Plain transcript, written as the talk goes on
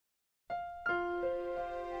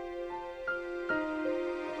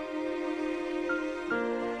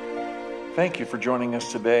Thank you for joining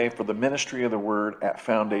us today for the ministry of the Word at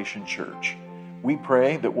Foundation Church. We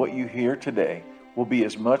pray that what you hear today will be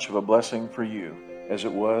as much of a blessing for you as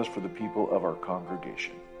it was for the people of our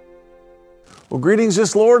congregation. Well, greetings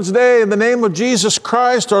this Lord's Day in the name of Jesus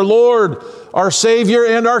Christ, our Lord, our Savior,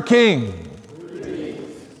 and our King.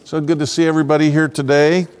 Greetings. So good to see everybody here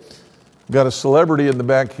today. Got a celebrity in the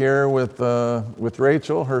back here with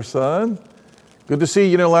Rachel, her son. Good to see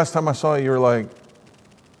you. You know, last time I saw you, you were like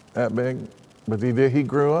that big, but he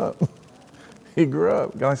grew up. He grew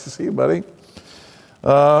up. Nice to see you, buddy.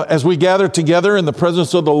 As we gather together in the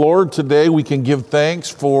presence of the Lord today, we can give thanks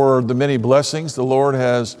for the many blessings the Lord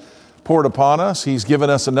has poured upon us. He's given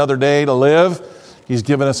us another day to live. He's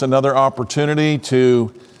given us another opportunity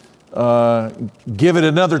to give it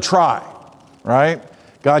another try, right?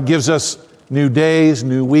 God gives us new days,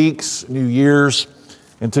 new weeks, new years,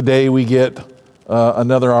 and today we get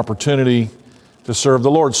another opportunity to serve the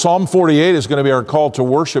Lord. Psalm 48 is going to be our call to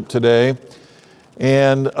worship today.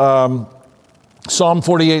 And Psalm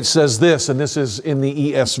 48 says this, and this is in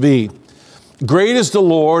the ESV. Great is the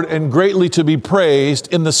Lord and greatly to be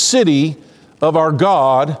praised in the city of our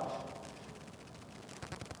God,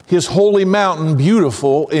 His holy mountain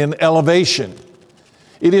beautiful in elevation.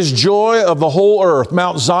 It is joy of the whole earth,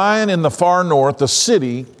 Mount Zion in the far north, the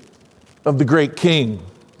city of the great King.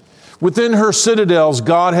 Within her citadels,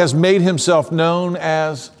 God has made Himself known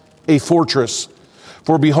as a fortress.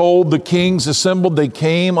 For behold, the kings assembled, they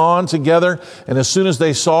came on together, and as soon as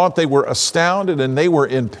they saw it, they were astounded, and they were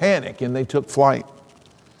in panic, and they took flight.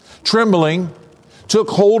 Trembling took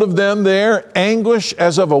hold of them there, anguish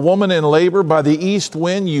as of a woman in labor. By the east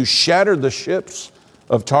wind you shattered the ships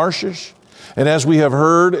of Tarshish. And as we have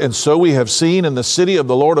heard, and so we have seen in the city of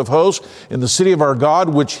the Lord of hosts, in the city of our God,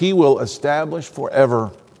 which He will establish forever.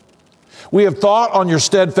 We have thought on your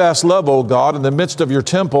steadfast love, O God, in the midst of your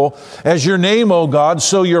temple. As your name, O God,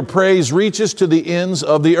 so your praise reaches to the ends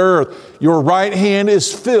of the earth. Your right hand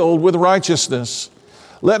is filled with righteousness.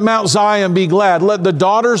 Let Mount Zion be glad. Let the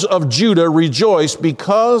daughters of Judah rejoice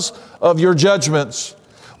because of your judgments.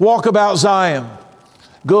 Walk about Zion.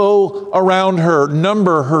 Go around her,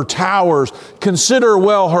 number her towers, consider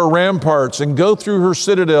well her ramparts, and go through her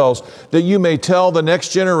citadels, that you may tell the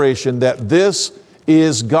next generation that this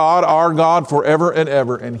is God, our God, forever and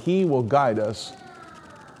ever, and He will guide us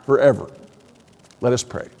forever. Let us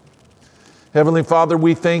pray. Heavenly Father,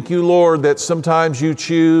 we thank you, Lord, that sometimes you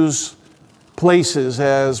choose places,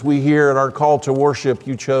 as we hear in our call to worship.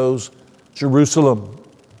 You chose Jerusalem,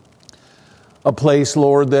 a place,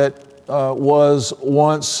 Lord, that was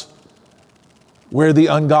once where the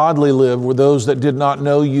ungodly lived, where those that did not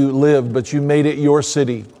know you lived, but you made it your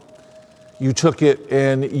city. You took it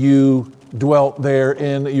and you dwelt there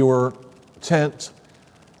in your tent,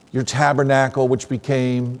 your tabernacle, which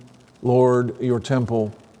became, Lord, your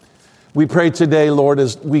temple. We pray today, Lord,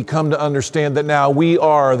 as we come to understand that now we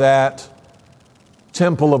are that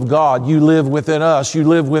temple of God. You live within us. You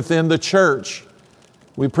live within the church.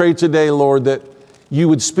 We pray today, Lord, that you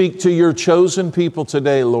would speak to your chosen people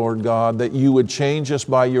today, Lord God, that you would change us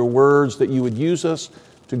by your words, that you would use us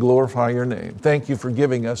to glorify your name. Thank you for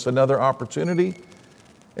giving us another opportunity,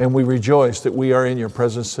 and we rejoice that we are in your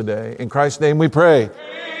presence today. In Christ's name we pray.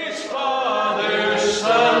 Praise Father,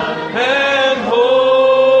 Son, and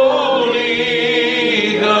Holy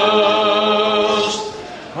Ghost.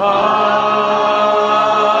 Amen.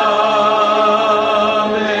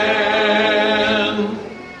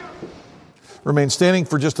 Remain standing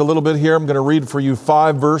for just a little bit here. I'm going to read for you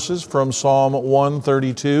 5 verses from Psalm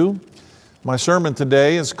 132. My sermon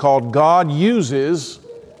today is called God Uses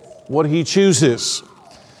What He Chooses.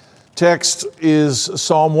 Text is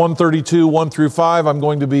Psalm 132, 1 through 5. I'm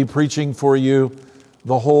going to be preaching for you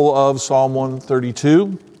the whole of Psalm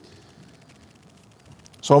 132.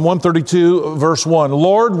 Psalm 132, verse 1.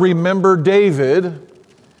 Lord, remember David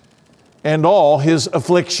and all his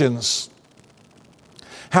afflictions,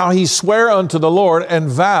 how he sware unto the Lord and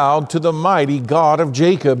vowed to the mighty God of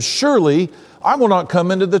Jacob, surely I will not come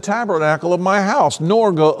into the tabernacle of my house,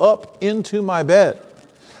 nor go up into my bed.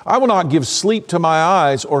 I will not give sleep to my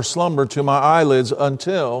eyes or slumber to my eyelids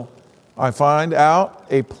until I find out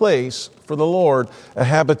a place for the Lord, a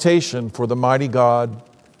habitation for the mighty God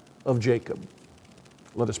of Jacob.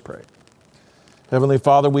 Let us pray. Heavenly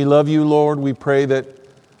Father, we love you, Lord. We pray that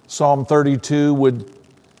Psalm 32 would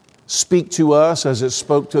speak to us as it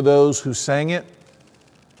spoke to those who sang it.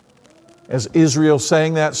 As Israel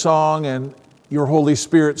sang that song and your Holy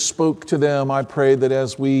Spirit spoke to them, I pray that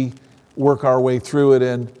as we work our way through it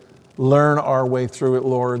and learn our way through it,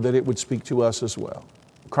 Lord, that it would speak to us as well.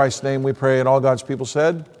 In Christ's name we pray, and all God's people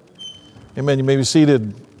said, amen. You may be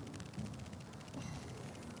seated.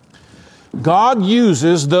 God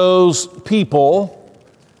uses those people,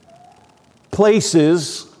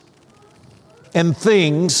 places, and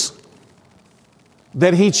things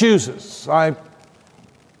that He chooses. I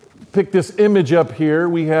picked this image up here.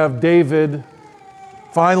 We have David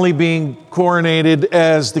finally being coronated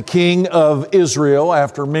as the king of Israel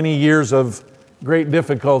after many years of great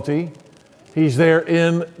difficulty. He's there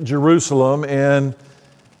in Jerusalem, and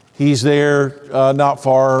he's there not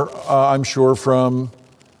far, I'm sure, from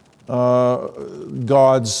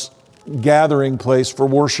God's gathering place for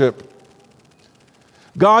worship.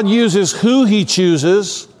 God uses who He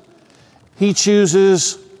chooses. He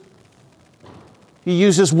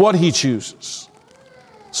uses what He chooses.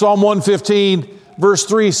 Psalm 115, verse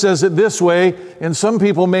 3 says it this way, and some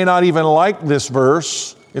people may not even like this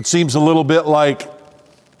verse. It seems a little bit like,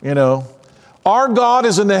 our God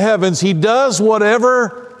is in the heavens. He does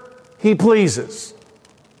whatever He pleases.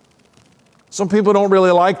 Some people don't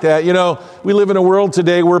really like that. We live in a world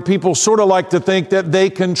today where people sort of like to think that they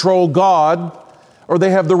control God, or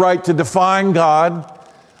they have the right to define God,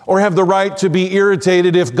 or have the right to be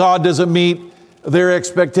irritated if God doesn't meet their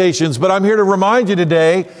expectations. But I'm here to remind you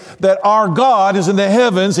today that our God is in the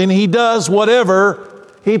heavens and He does whatever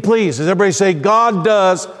He pleases. Everybody say, God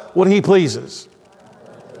does what He pleases.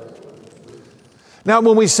 Now,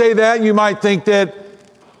 when we say that, you might think that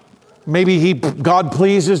maybe God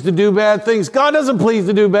pleases to do bad things. God doesn't please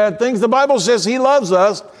to do bad things. The Bible says He loves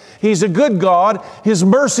us. He's a good God. His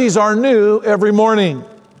mercies are new every morning.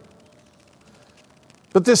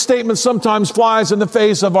 But this statement sometimes flies in the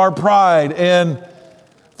face of our pride, and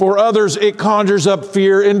for others it conjures up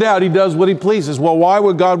fear and doubt. He does what He pleases. Well, why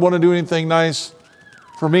would God want to do anything nice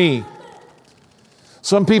for me?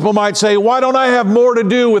 Some people might say, why don't I have more to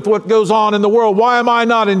do with what goes on in the world? Why am I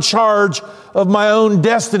not in charge of my own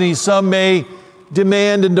destiny? Some may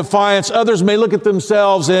demand in defiance. Others may look at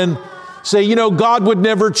themselves and say, God would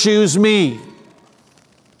never choose me,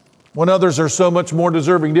 when others are so much more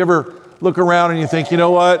deserving. Do you ever look around and you think, you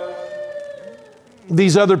know what?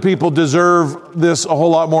 These other people deserve this a whole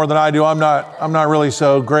lot more than I do. I'm not really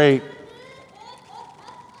so great.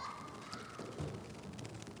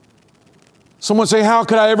 Someone say, how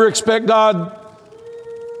could I ever expect God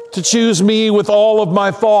to choose me with all of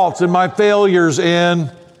my faults and my failures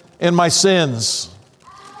and my sins?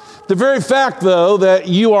 The very fact, though, that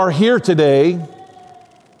you are here today,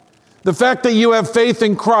 the fact that you have faith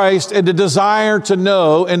in Christ and a desire to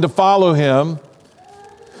know and to follow Him,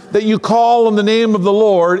 that you call on the name of the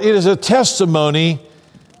Lord, it is a testimony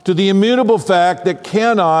to the immutable fact that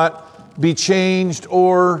cannot be changed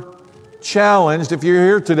or challenged. If you're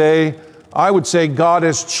here today, I would say God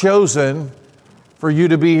has chosen for you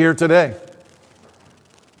to be here today.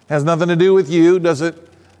 Has nothing to do with you, does it?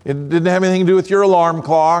 It didn't have anything to do with your alarm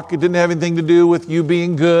clock. It didn't have anything to do with you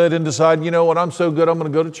being good and deciding, you know what, I'm so good, I'm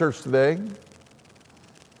going to go to church today.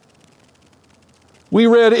 We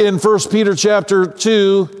read in 1 Peter chapter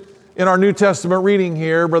 2 in our New Testament reading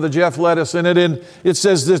here, Brother Jeff led us in it, and it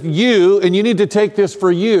says that you, and you need to take this for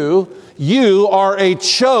you are a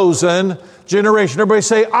chosen generation. Everybody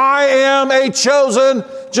say, I am a chosen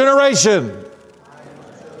generation.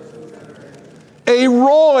 A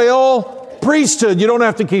royal priesthood. You don't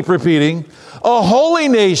have to keep repeating. A holy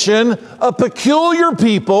nation, a peculiar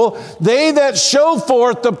people, they that show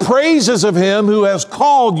forth the praises of Him who has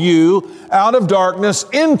called you out of darkness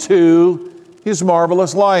into His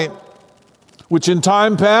marvelous light, which in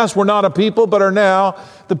time past were not a people, but are now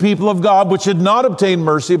the people of God, which had not obtained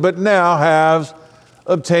mercy, but now have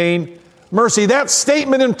obtained mercy. That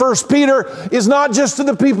statement in 1 Peter is not just to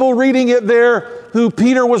the people reading it there who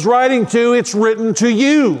Peter was writing to. It's written to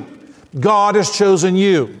you. God has chosen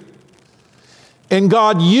you. And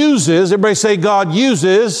God uses, everybody say God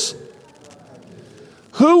uses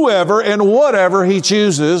whoever and whatever He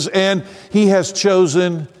chooses, and He has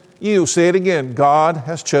chosen you. Say it again. God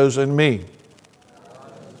has chosen me.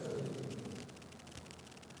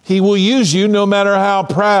 He will use you no matter how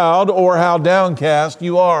proud or how downcast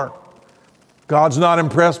you are. God's not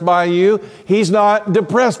impressed by you. He's not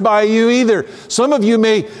depressed by you either. Some of you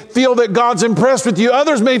may feel that God's impressed with you.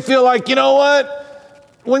 Others may feel like, you know what?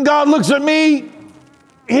 When God looks at me,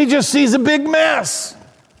 He just sees a big mess.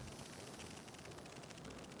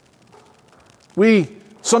 We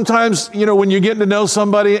sometimes, when you're getting to know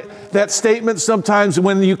somebody, that statement, sometimes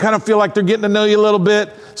when you kind of feel like they're getting to know you a little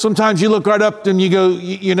bit, sometimes you look right up and you go,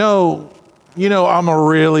 I'm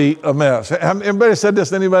a mess. Everybody said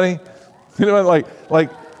this to anybody? Like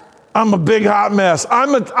I'm a big hot mess.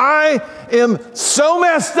 I am so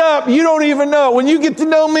messed up, you don't even know. When you get to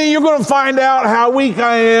know me, you're going to find out how weak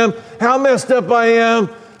I am, how messed up I am,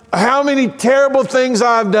 how many terrible things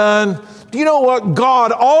I've done. Do you know what?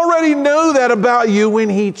 God already knew that about you when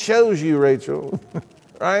he chose you, Rachel,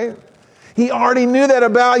 right? He already knew that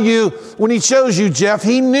about you when he chose you, Jeff.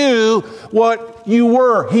 He knew what you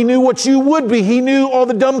were. He knew what you would be. He knew all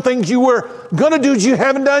the dumb things you were going to do that you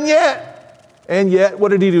haven't done yet. And yet, what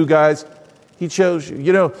did he do, guys? He chose you.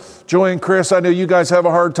 You know, Joy and Chris, I know you guys have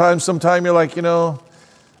a hard time. Sometime you're like,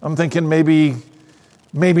 I'm thinking maybe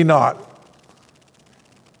not.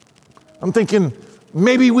 I'm thinking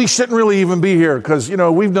maybe we shouldn't really even be here because,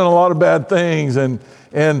 we've done a lot of bad things. And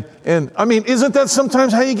I mean, isn't that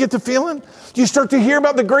sometimes how you get to feeling? You start to hear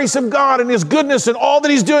about the grace of God and his goodness and all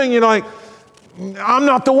that he's doing. You're like, I'm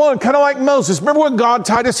not the one. Kind of like Moses. Remember when God,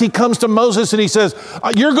 Titus, he comes to Moses and he says,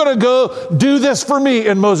 you're going to go do this for me.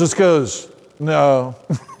 And Moses goes, no.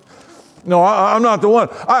 No, I'm not the one.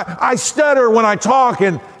 I stutter when I talk,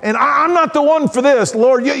 and I'm not the one for this.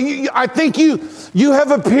 Lord, I think you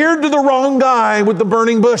have appeared to the wrong guy with the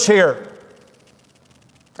burning bush here.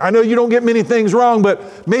 I know you don't get many things wrong,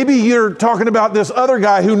 but maybe you're talking about this other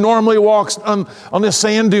guy who normally walks on this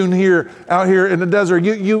sand dune out here in the desert.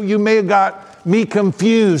 You may have got me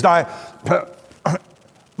confused.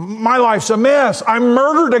 My life's a mess. I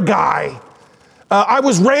murdered a guy. I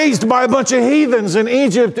was raised by a bunch of heathens in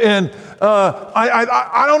Egypt, and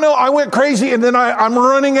I don't know. I went crazy, and then I'm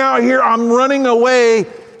running out here. I'm running away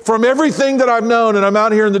from everything that I've known, and I'm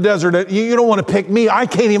out here in the desert. You don't want to pick me. I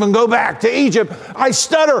can't even go back to Egypt. I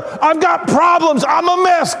stutter. I've got problems. I'm a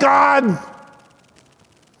mess, God.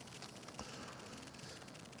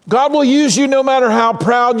 God will use you no matter how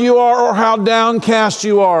proud you are or how downcast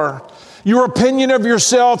you are. Your opinion of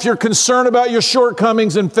yourself, your concern about your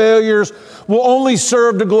shortcomings and failures will only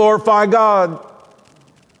serve to glorify God.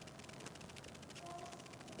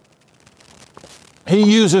 He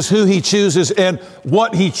uses who he chooses and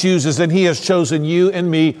what he chooses, and he has chosen you and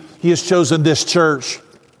me. He has chosen this church,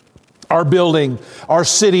 our building, our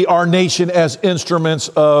city, our nation as instruments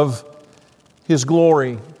of his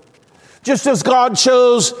glory. Just as God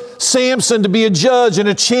chose Samson to be a judge and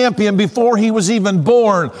a champion before he was even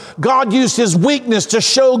born, God used his weakness to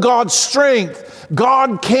show God's strength.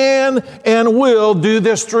 God can and will do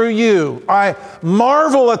this through you. I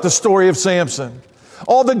marvel at the story of Samson.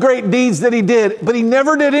 All the great deeds that he did, but he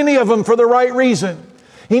never did any of them for the right reason.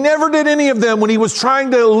 He never did any of them when he was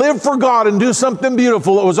trying to live for God and do something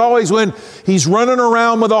beautiful. It was always when he's running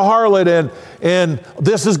around with a harlot and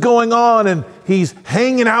this is going on and he's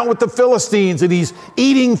hanging out with the Philistines and he's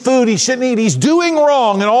eating food he shouldn't eat. He's doing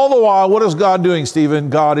wrong. And all the while, what is God doing, Stephen?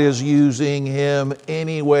 God is using him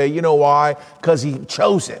anyway. You know why? Because he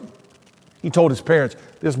chose him. He told his parents,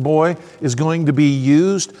 this boy is going to be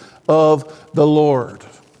used of the Lord.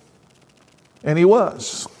 And he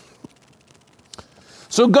was.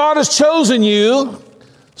 So God has chosen you,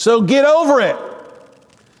 so get over it.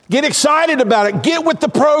 Get excited about it. Get with the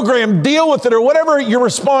program, deal with it, or whatever your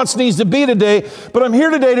response needs to be today. But I'm here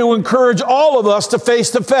today to encourage all of us to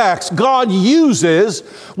face the facts. God uses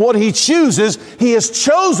what he chooses. He has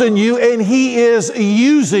chosen you, and he is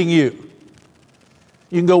using you.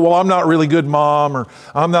 You can go, well, I'm not a really good mom, or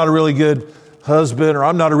I'm not a really good husband, or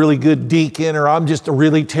I'm not a really good deacon, or I'm just a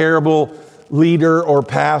really terrible leader or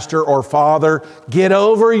pastor or father. Get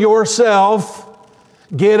over yourself.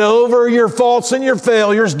 Get over your faults and your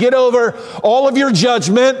failures. Get over all of your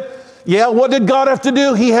judgment. Yeah, what did God have to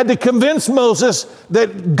do? He had to convince Moses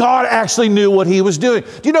that God actually knew what he was doing.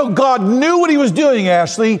 Do you know God knew what he was doing,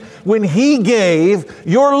 Ashley, when he gave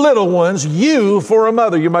your little ones you for a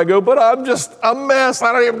mother? You might go, but I'm just a mess.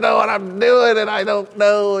 I don't even know what I'm doing, and I don't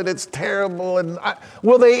know, and it's terrible. And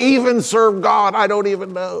will they even serve God? I don't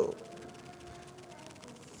even know.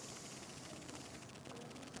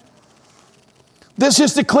 This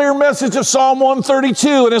is the clear message of Psalm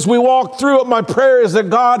 132. And as we walk through it, my prayer is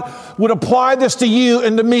that God would apply this to you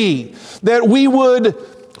and to me. That we would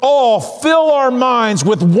all fill our minds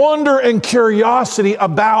with wonder and curiosity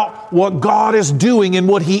about what God is doing and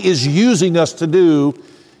what he is using us to do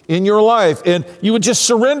in your life. And you would just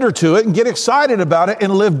surrender to it and get excited about it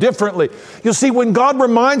and live differently. You'll see, when God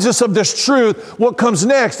reminds us of this truth, what comes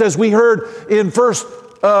next, as we heard in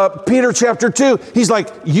Peter chapter 2, he's like,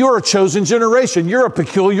 you're a chosen generation. You're a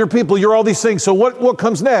peculiar people. You're all these things. So what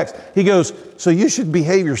comes next? He goes, so you should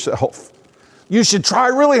behave yourself. You should try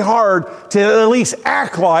really hard to at least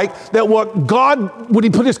act like that what God, when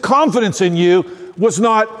he put his confidence in you, was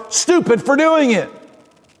not stupid for doing it.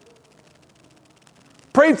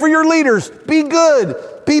 Pray for your leaders. Be good.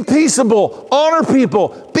 Be peaceable. Honor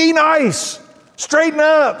people. Be nice. Straighten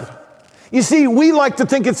up. You see, we like to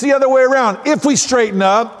think it's the other way around. If we straighten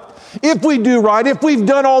up, if we do right, if we've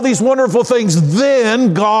done all these wonderful things,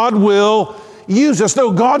 then God will use us.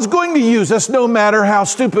 No, God's going to use us no matter how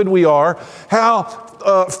stupid we are, how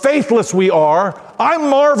faithless we are. I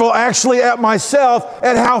marvel actually at myself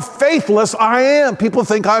at how faithless I am. People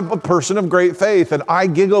think I'm a person of great faith, and I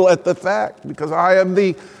giggle at the fact because I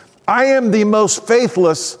am the most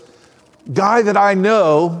faithless guy that I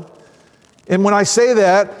know. And when I say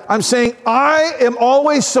that, I'm saying I am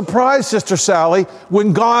always surprised, Sister Sally,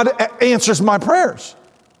 when God answers my prayers.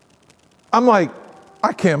 I'm like,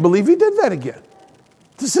 I can't believe he did that again.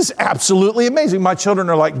 This is absolutely amazing. My children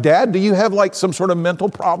are like, Dad, do you have like some sort of mental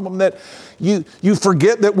problem that you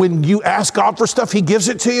forget that when you ask God for stuff, he gives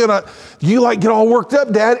it to you? And you like get all worked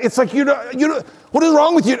up, Dad. It's like, you know, what is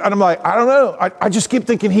wrong with you? And I'm like, I don't know. I just keep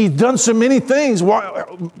thinking he's done so many things. Why,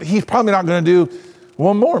 he's probably not going to do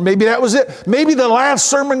one more. Maybe that was it. Maybe the last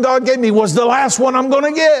sermon God gave me was the last one I'm going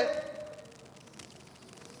to get.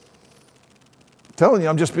 I'm telling you,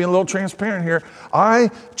 I'm just being a little transparent here. I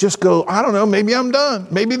just go, I don't know, maybe I'm done.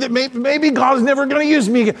 Maybe God's never going to use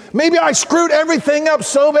me again. Maybe I screwed everything up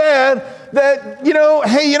so bad that, you know,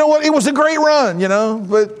 hey, you know what? It was a great run, you know,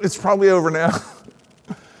 but it's probably over now.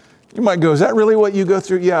 You might go, is that really what you go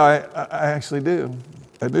through? Yeah, I actually do.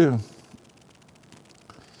 I do.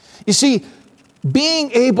 You see,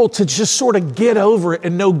 being able to just sort of get over it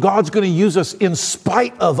and know God's going to use us in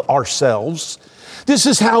spite of ourselves, this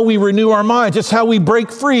is how we renew our minds. It's how we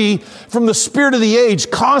break free from the spirit of the age,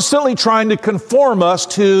 constantly trying to conform us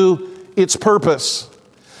to its purpose.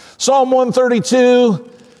 Psalm 132,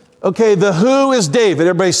 okay, the who is David.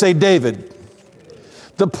 Everybody say David.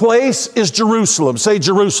 The place is Jerusalem. Say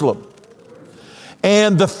Jerusalem.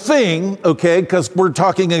 And the thing, okay, because we're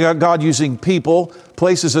talking about God using people,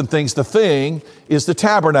 places and things, the thing is the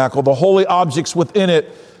tabernacle, the holy objects within it,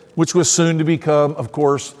 which was soon to become, of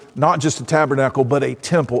course, not just a tabernacle, but a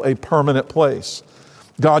temple, a permanent place.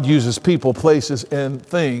 God uses people, places, and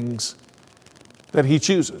things that he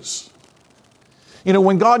chooses. You know,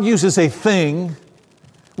 when God uses a thing,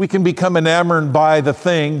 we can become enamored by the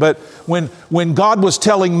thing, but when God was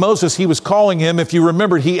telling Moses, he was calling him, if you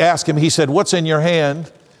remember, he asked him, he said, what's in your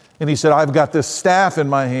hand? And he said, I've got this staff in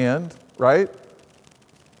my hand, right?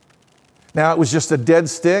 Now, it was just a dead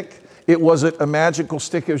stick. It wasn't a magical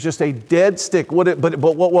stick. It was just a dead stick. But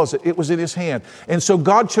what was it? It was in his hand. And so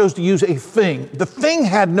God chose to use a thing. The thing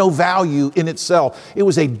had no value in itself. It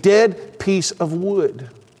was a dead piece of wood.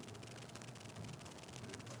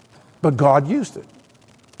 But God used it.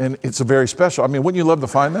 And it's a very special. I mean, wouldn't you love to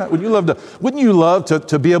find that? Wouldn't you love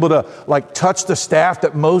to be able to like touch the staff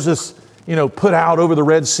that Moses, you know, put out over the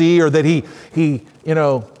Red Sea, or that he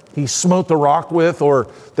smote the rock with, or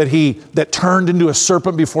that turned into a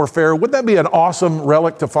serpent before Pharaoh? Wouldn't that be an awesome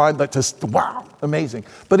relic to find? Like, just wow, amazing.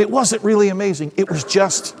 But it wasn't really amazing. It was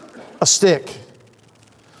just a stick.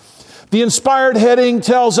 The inspired heading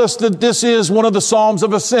tells us that this is one of the Psalms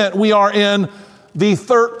of Ascent. We are in the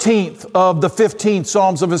 13th of the 15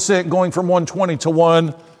 Psalms of Ascent, going from 120 to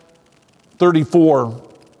 134.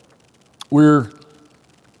 We're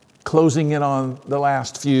closing in on the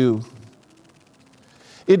last few.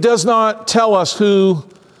 It does not tell us who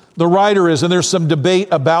the writer is, and there's some debate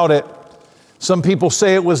about it. Some people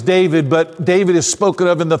say it was David, but David is spoken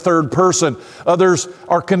of in the third person. Others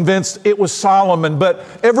are convinced it was Solomon, but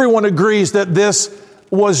everyone agrees that this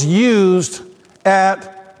was used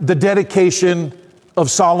at the dedication of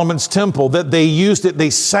Solomon's temple, that they used it.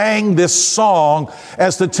 They sang this song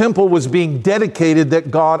as the temple was being dedicated that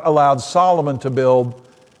God allowed Solomon to build.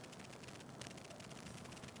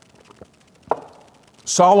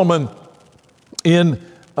 Solomon in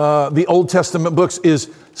the Old Testament books is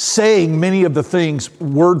saying many of the things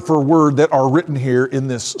word for word that are written here in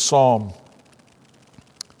this psalm.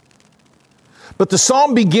 But the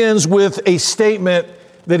psalm begins with a statement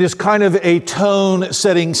that is kind of a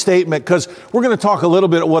tone-setting statement, because we're going to talk a little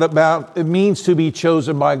bit about it means to be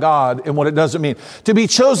chosen by God and what it doesn't mean. To be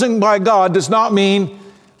chosen by God does not mean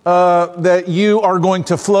that you are going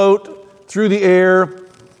to float through the air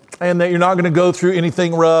and that you're not going to go through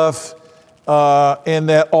anything rough and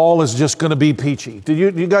that all is just going to be peachy. Do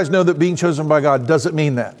you guys know that being chosen by God doesn't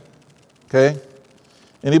mean that? Okay?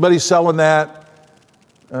 Anybody selling that,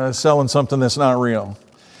 selling something that's not real.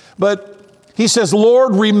 But he says,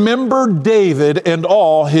 Lord, remember David and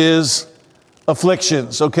all his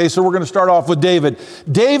afflictions. Okay, so we're going to start off with David.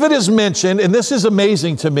 David is mentioned, and this is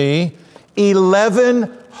amazing to me,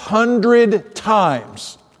 1,100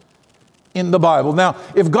 times in the Bible. Now,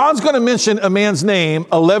 if God's going to mention a man's name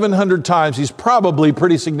 1,100 times, he's probably a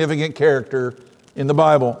pretty significant character in the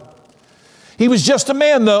Bible. He was just a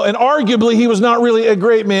man, though, and arguably he was not really a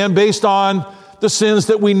great man based on the sins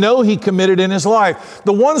that we know he committed in his life.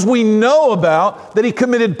 The ones we know about that he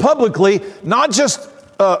committed publicly, not just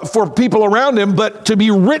for people around him, but to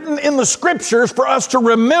be written in the scriptures for us to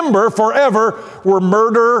remember forever, were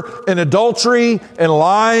murder and adultery and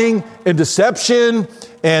lying and deception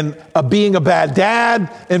and being a bad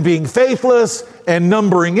dad and being faithless and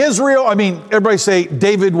numbering Israel. I mean, everybody say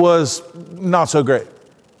David was not so great.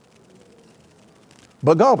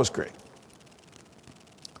 But God was great.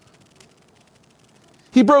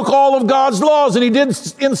 He broke all of God's laws, and he did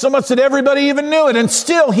in so much that everybody even knew it, and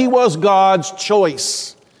still he was God's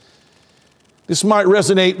choice. This might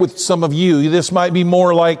resonate with some of you. This might be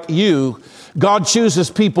more like you. God chooses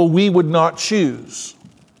people we would not choose.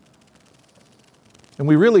 And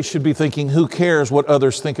we really should be thinking, who cares what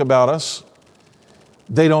others think about us?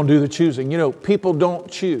 They don't do the choosing. You know, people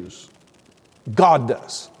don't choose. God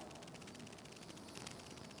does.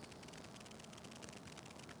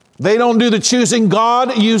 They don't do the choosing.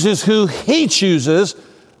 God uses who he chooses,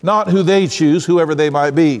 not who they choose, whoever they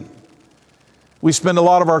might be. We spend a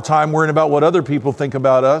lot of our time worrying about what other people think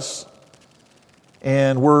about us.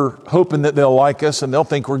 And we're hoping that they'll like us and they'll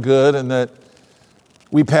think we're good and that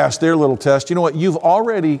we pass their little test. You know what? You've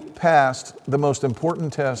already passed the most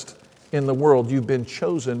important test in the world. You've been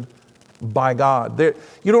chosen by God.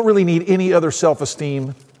 You don't really need any other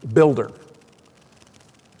self-esteem builder.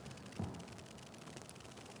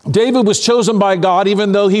 David was chosen by God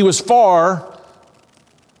even though he was far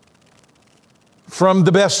from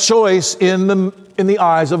the best choice in the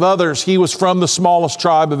eyes of others. He was from the smallest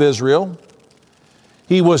tribe of Israel.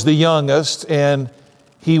 He was the youngest, and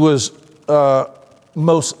he was the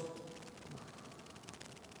most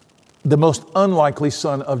unlikely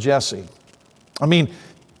son of Jesse. I mean,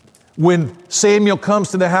 when Samuel comes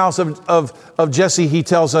to the house of Jesse, he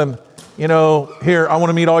tells him, you know, here, I want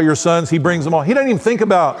to meet all your sons. He brings them all. He doesn't even think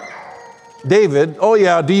about David. Oh,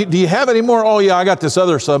 yeah, do you have any more? Oh, yeah, I got this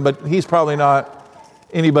other son, but he's probably not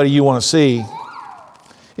anybody you want to see.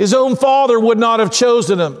 His own father would not have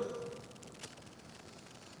chosen him.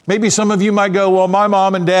 Maybe some of you might go, well, my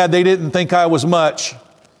mom and dad, they didn't think I was much.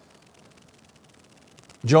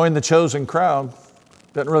 Join the chosen crowd.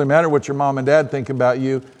 Doesn't really matter what your mom and dad think about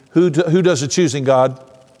you. Who does the choosing? God.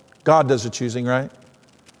 God does the choosing, right?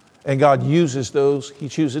 And God uses those he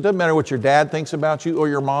chooses. It doesn't matter what your dad thinks about you or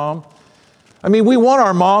your mom. I mean, we want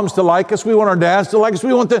our moms to like us. We want our dads to like us.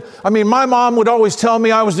 My mom would always tell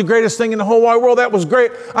me I was the greatest thing in the whole wide world. That was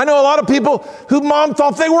great. I know a lot of people whose mom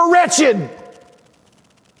thought they were wretched.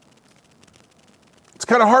 It's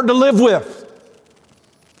kind of hard to live with.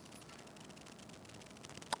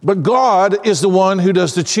 But God is the one who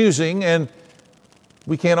does the choosing, and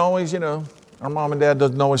we can't always, our mom and dad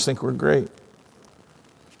doesn't always think we're great.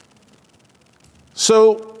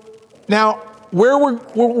 So now, where we're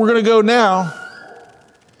going to go now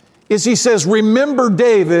is he says, remember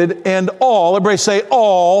David and everybody say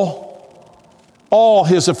all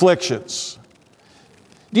his afflictions.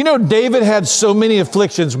 Do you know David had so many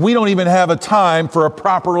afflictions, we don't even have a time for a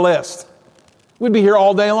proper list. We'd be here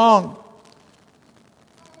all day long.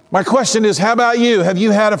 My question is, how about you? Have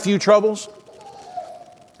you had a few troubles?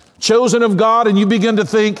 Chosen of God, and you begin to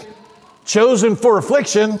think, chosen for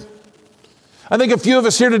affliction. I think a few of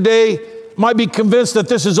us here today might be convinced that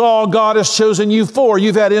this is all God has chosen you for.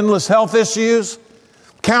 You've had endless health issues,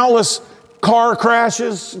 countless car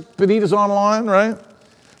crashes. Benita's online, right?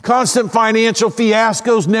 Constant financial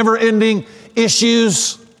fiascos, never-ending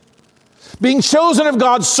issues. Being chosen of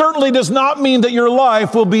God certainly does not mean that your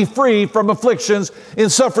life will be free from afflictions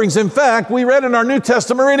and sufferings. In fact, we read in our New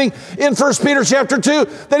Testament reading in 1 Peter chapter 2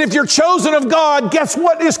 that if you're chosen of God, guess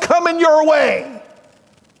what is coming your way?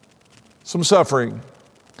 Some suffering.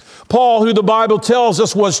 Paul, who the Bible tells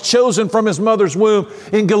us was chosen from his mother's womb,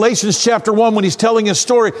 in Galatians chapter 1, when he's telling his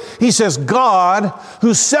story, he says, God,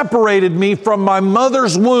 who separated me from my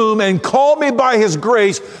mother's womb and called me by his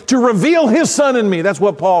grace to reveal his son in me. That's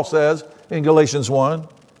what Paul says in Galatians 1.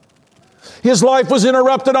 His life was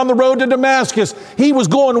interrupted on the road to Damascus. He was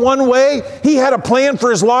going one way. He had a plan for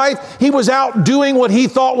his life. He was out doing what he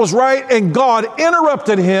thought was right, and God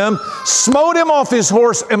interrupted him, smote him off his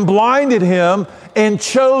horse, and blinded him, and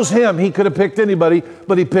chose him. He could have picked anybody,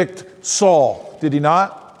 but he picked Saul. Did he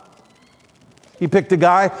not? He picked a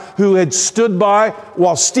guy who had stood by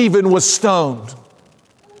while Stephen was stoned.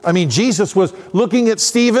 I mean, Jesus was looking at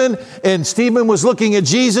Stephen, and Stephen was looking at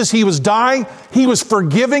Jesus. He was dying. He was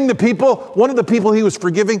forgiving the people. One of the people he was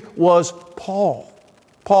forgiving was Paul.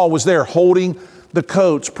 Paul was there holding the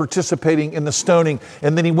coats, participating in the stoning.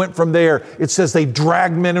 And then he went from there. It says they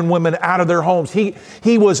dragged men and women out of their homes. He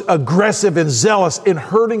was aggressive and zealous in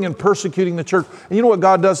hurting and persecuting the church. And you know what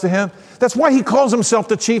God does to him? That's why he calls himself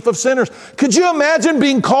the chief of sinners. Could you imagine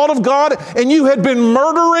being called of God and you had been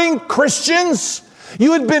murdering Christians?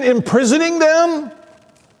 You had been imprisoning them?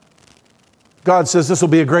 God says, this will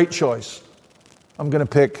be a great choice. I'm going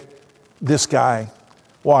to pick this guy.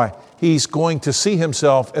 Why? He's going to see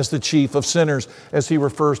himself as the chief of sinners, as he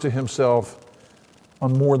refers to himself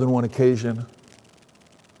on more than one occasion.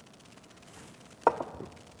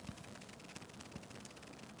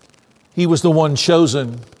 He was the one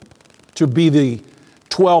chosen to be the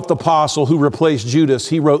 12th apostle who replaced Judas.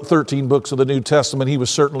 He wrote 13 books of the New Testament. He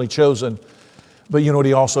was certainly chosen. But you know what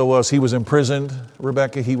he also was? He was imprisoned,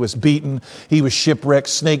 Rebecca. He was beaten. He was shipwrecked,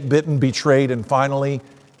 snake bitten, betrayed, and finally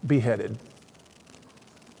beheaded.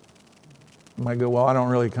 You might go, well, I don't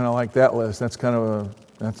really kind of like that list. That's kind of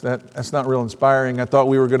that's not real inspiring. I thought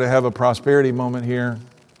we were going to have a prosperity moment here.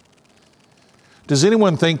 Does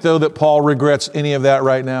anyone think, though, that Paul regrets any of that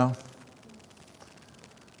right now?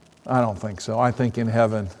 I don't think so. I think in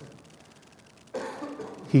heaven,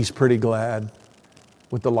 he's pretty glad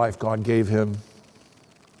with the life God gave him.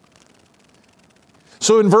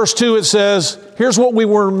 So in verse 2 it says, here's what we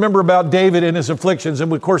will remember about David and his afflictions.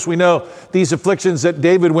 And of course we know these afflictions that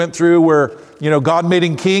David went through were, God made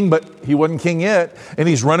him king, but he wasn't king yet. And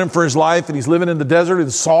he's running for his life and he's living in the desert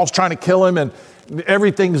and Saul's trying to kill him and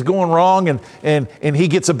everything's going wrong. And he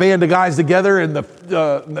gets a band of guys together and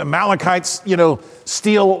the Amalekites,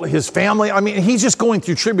 steal his family. I mean, he's just going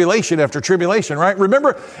through tribulation after tribulation, right?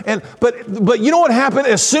 Remember? But you know what happened?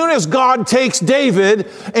 As soon as God takes David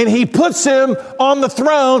and he puts him on the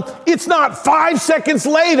throne, it's not 5 seconds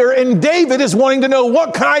later and David is wanting to know,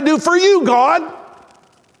 what can I do for you, God?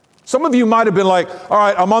 Some of you might have been like, all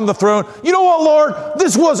right, I'm on the throne. You know what, Lord?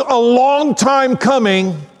 This was a long time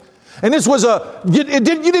coming. And this was you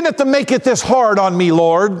didn't have to make it this hard on me,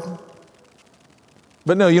 Lord.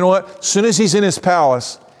 But no, you know what? As soon as he's in his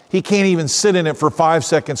palace, he can't even sit in it for 5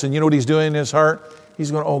 seconds. And you know what he's doing in his heart? He's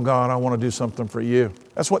going, oh God, I want to do something for you.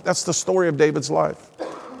 That's the story of David's life.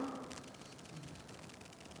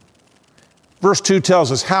 Verse 2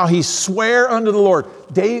 tells us how he swore unto the Lord.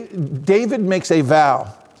 David makes a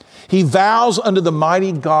vow. He vows unto the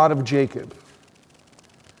mighty God of Jacob.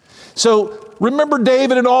 So remember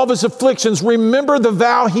David and all of his afflictions. Remember the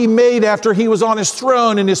vow he made after he was on his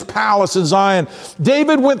throne in his palace in Zion.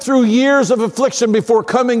 David went through years of affliction before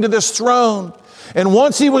coming to this throne. And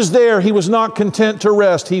once he was there, he was not content to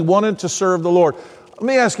rest. He wanted to serve the Lord. Let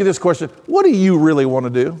me ask you this question. What do you really want to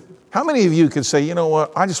do? How many of you could say, you know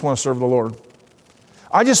what? I just want to serve the Lord.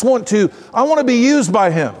 I want to be used by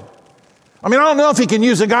him. I mean, I don't know if he can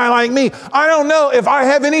use a guy like me. I don't know if I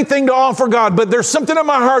have anything to offer God, but there's something in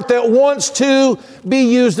my heart that wants to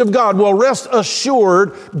be used of God. Well, rest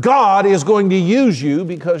assured, God is going to use you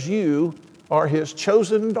because you are his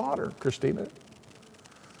chosen daughter, Christina.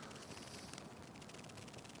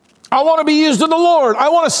 I want to be used of the Lord. I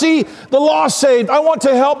want to see the lost saved. I want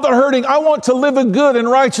to help the hurting. I want to live a good and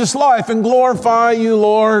righteous life and glorify you,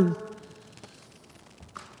 Lord.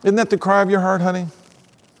 Isn't that the cry of your heart, honey?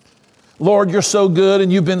 Lord, you're so good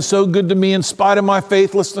and you've been so good to me in spite of my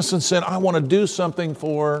faithlessness and sin. I want to do something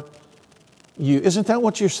for you. Isn't that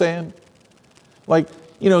what you're saying? Like,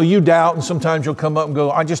 you doubt and sometimes you'll come up and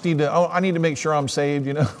go, I need to make sure I'm saved,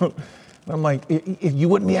 And I'm like, you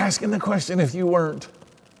wouldn't be asking the question if you weren't.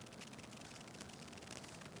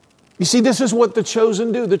 You see, this is what the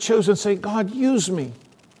chosen do. The chosen say, God, use me.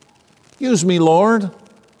 Use me, Lord.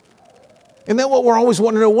 Isn't that what we're always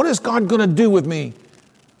wanting to know? What is God going to do with me?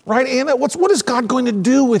 Right, Anna? What is God going to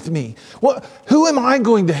do with me? Who am I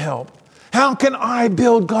going to help? How can I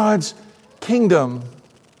build God's kingdom?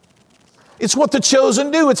 It's what the chosen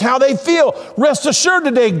do. It's how they feel. Rest assured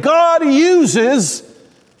today, God uses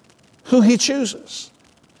who he chooses.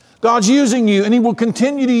 God's using you, and he will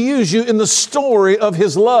continue to use you in the story of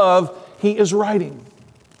his love he is writing.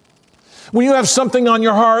 When you have something on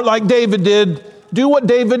your heart like David did, do what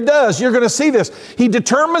David does. You're going to see this. He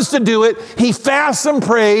determines to do it. He fasts and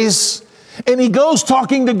prays. And he goes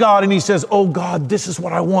talking to God and he says, oh God, this is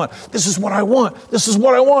what I want. This is what I want. This is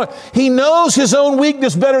what I want. He knows his own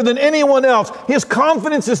weakness better than anyone else. His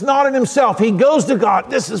confidence is not in himself. He goes to God.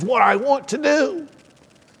 This is what I want to do.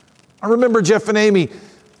 I remember Jeff and Amy.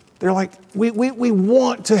 They're like, we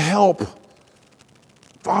want to help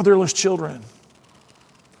fatherless children.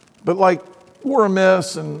 But we're a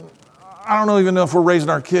mess and I don't even know if we're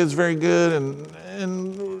raising our kids very good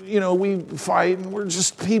and we fight and we're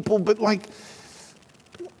just people, but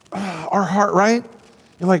our heart, right?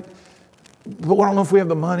 You're like, but I don't know if we have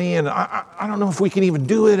the money, and I don't know if we can even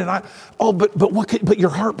do it. And but your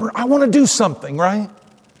heartburn, I want to do something, right?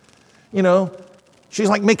 You know, she's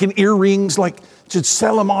like making earrings, like to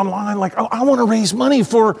sell them online. Like, oh, I want to raise money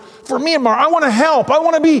for Myanmar. I want to help. I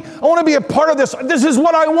want to be a part of this. This is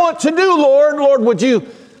what I want to do, Lord. Lord, would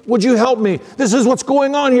you help me? This is what's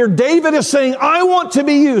going on here. David is saying, I want to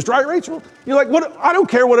be used, right, Rachel? You're like, what? I don't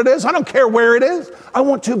care what it is. I don't care where it is. I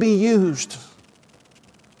want to be used.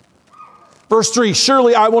 Verse 3,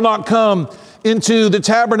 surely I will not come into the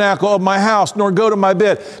tabernacle of my house, nor go to my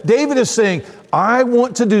bed. David is saying, I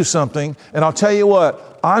want to do something, and I'll tell you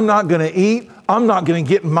what, I'm not going to eat. I'm not going to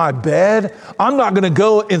get in my bed. I'm not going to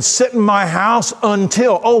go and sit in my house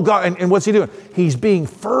until, oh God, and what's he doing? He's being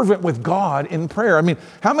fervent with God in prayer. I mean,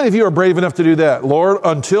 how many of you are brave enough to do that? Lord,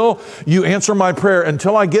 until you answer my prayer,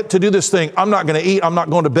 until I get to do this thing, I'm not going to eat. I'm not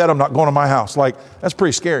going to bed. I'm not going to my house. Like, that's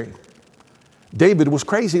pretty scary. David was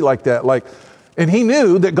crazy like that. And he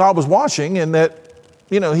knew that God was watching and that,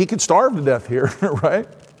 he could starve to death here, right?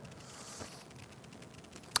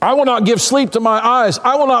 I will not give sleep to my eyes.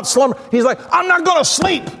 I will not slumber. He's like, I'm not going to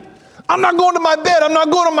sleep. I'm not going to my bed. I'm not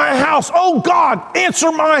going to my house. Oh God,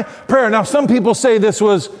 answer my prayer. Now, some people say this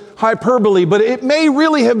was hyperbole, but it may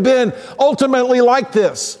really have been ultimately like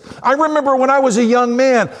this. I remember when I was a young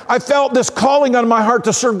man, I felt this calling on my heart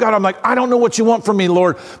to serve God. I'm like, I don't know what you want from me,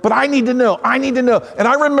 Lord, but I need to know. I need to know. And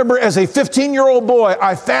I remember as a 15-year-old boy,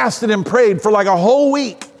 I fasted and prayed for like a whole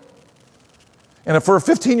week. And for a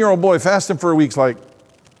 15-year-old boy, fasting for a week's like,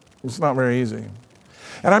 it's not very easy.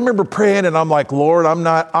 And I remember praying and I'm like, Lord, I'm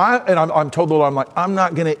told the Lord, I'm like, I'm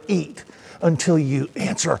not going to eat until you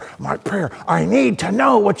answer my prayer. I need to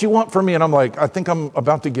know what you want from me. And I'm like, I think I'm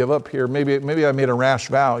about to give up here. Maybe I made a rash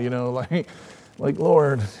vow, like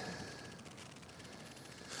Lord.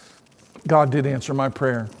 God did answer my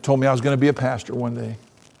prayer. Told me I was going to be a pastor one day.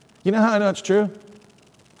 You know how I know it's true?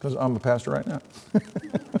 Because I'm a pastor right now.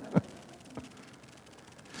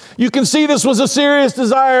 You can see this was a serious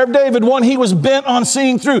desire of David, one he was bent on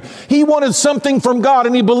seeing through. He wanted something from God,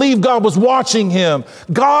 and he believed God was watching him.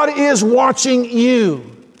 God is watching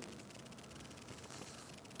you.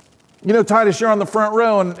 Titus, you're on the front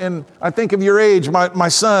row, and I think of your age, my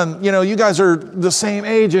son, you guys are the same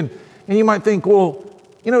age, and you might think, well,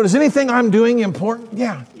 is anything I'm doing important?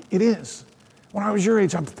 Yeah, it is. When I was your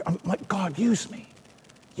age, I'm like, God, use me.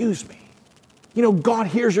 Use me. God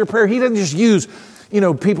hears your prayer. He doesn't just use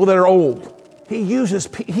people that are old. He uses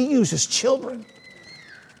children.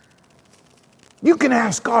 You can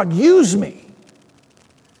ask God, use me.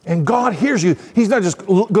 And God hears you. He's not just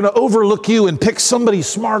going to overlook you and pick somebody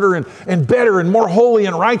smarter and better and more holy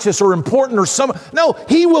and righteous or important or some. No,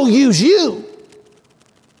 He will use you.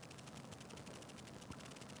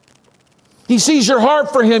 He sees your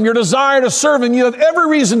heart for Him, your desire to serve Him. You have every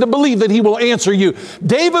reason to believe that He will answer you.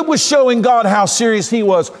 David was showing God how serious he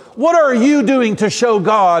was. What are you doing to show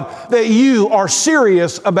God that you are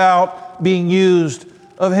serious about being used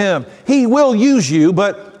of Him? He will use you,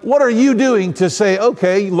 but what are you doing to say,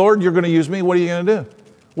 okay, Lord, you're going to use me. What are you going to do?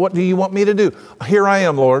 What do you want me to do? Here I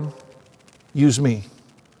am, Lord. Use me.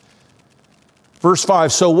 Verse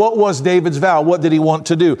 5, so what was David's vow? What did he want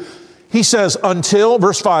to do? He says,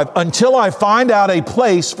 verse 5, until I find out a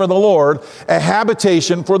place for the Lord, a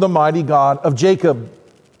habitation for the mighty God of Jacob.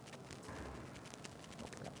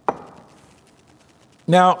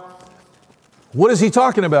 Now, what is he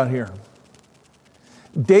talking about here?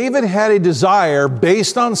 David had a desire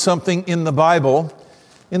based on something in the Bible,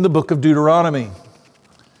 in the book of Deuteronomy.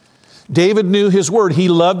 David knew his word. He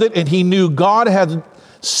loved it, and he knew God had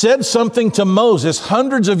said something to Moses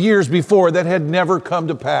hundreds of years before that had never come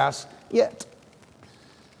to pass yet.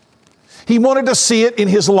 He wanted to see it in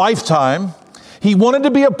his lifetime. He wanted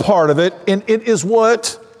to be a part of it, and it is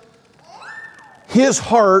what his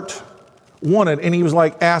heart wanted, and he was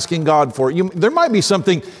like asking God for it. There might be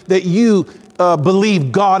something that you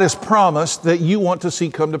believe God has promised that you want to see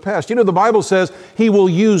come to pass. The Bible says He will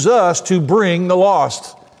use us to bring the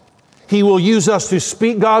lost. He will use us to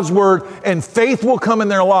speak God's word, and faith will come in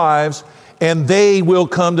their lives, and they will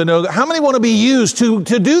come to know. How many want to be used to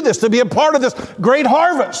do this, to be a part of this great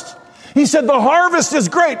harvest? He said, the harvest is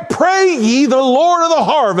great. Pray ye the Lord of the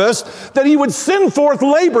harvest that He would send forth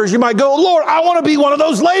laborers. You might go, Lord, I want to be one of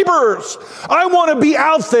those laborers. I want to be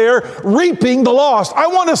out there reaping the lost. I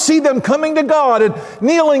want to see them coming to God and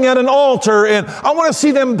kneeling at an altar. And I want to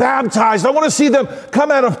see them baptized. I want to see them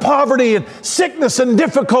come out of poverty and sickness and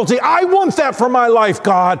difficulty. I want that for my life,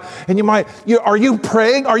 God. And are you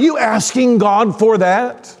praying? Are you asking God for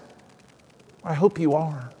that? I hope you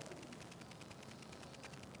are.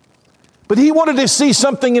 But he wanted to see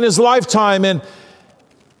something in his lifetime, and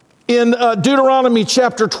In Deuteronomy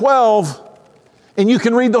chapter 12, and you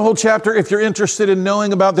can read the whole chapter if you're interested in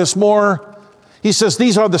knowing about this more. He says,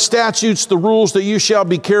 these are the statutes, the rules that you shall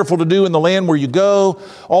be careful to do in the land where you go,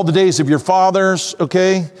 all the days of your fathers,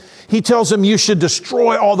 okay? He tells them you should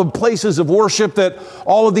destroy all the places of worship, that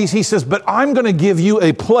all of these, he says, but I'm going to give you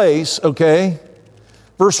a place, okay?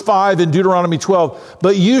 Verse 5 in Deuteronomy 12,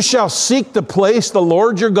 but you shall seek the place the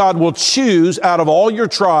Lord your God will choose out of all your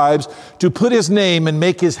tribes to put his name and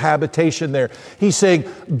make his habitation there. He's saying,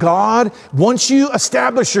 God, once you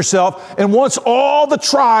establish yourself and once all the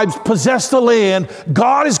tribes possess the land,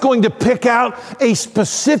 God is going to pick out a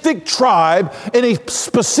specific tribe in a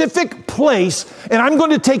specific place, and I'm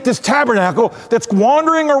going to take this tabernacle that's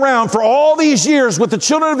wandering around for all these years with the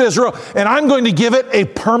children of Israel, and I'm going to give it a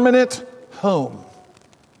permanent home.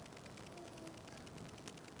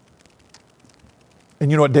 And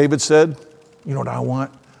you know what David said? You know what I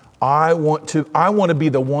want? I want to be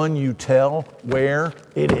the one you tell where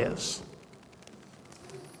it is.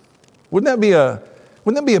 Wouldn't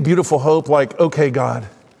that be a beautiful hope? Like, okay, God,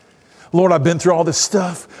 Lord, I've been through all this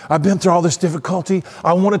stuff. I've been through all this difficulty.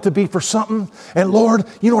 I want it to be for something. And Lord,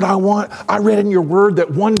 you know what I want? I read in your word that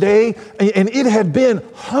one day, and it had been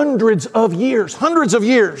hundreds of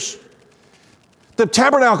years. The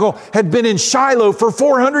tabernacle had been in Shiloh for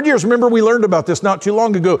 400 years. Remember, we learned about this not too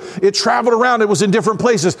long ago. It traveled around. It was in different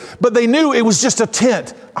places. But they knew it was just a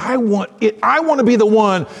tent. I want to be the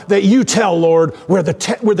one that you tell, Lord, where the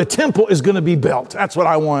temple is going to be built. That's what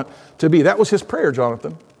I want to be. That was his prayer,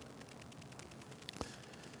 Jonathan.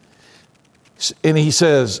 And he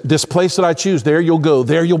says, this place that I choose, there you'll go.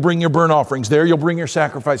 There you'll bring your burnt offerings. There you'll bring your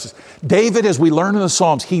sacrifices. David, as we learn in the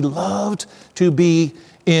Psalms, he loved to be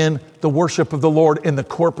in the worship of the Lord in the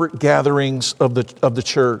corporate gatherings of the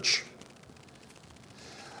church.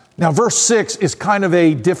 Now, verse 6 is kind of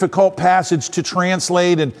a difficult passage to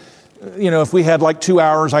translate. And, you know, if we had like 2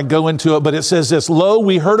 hours, I'd go into it. But it says this, lo,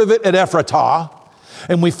 we heard of it at Ephratah,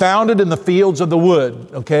 and we found it in the fields of the wood.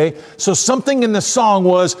 Okay. So something in the song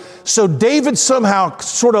was, so David somehow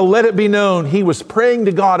sort of let it be known he was praying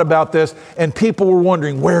to God about this, and people were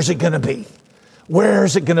wondering, where's it going to be? Where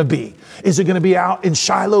is it going to be? Is it going to be out in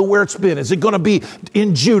Shiloh where it's been? Is it going to be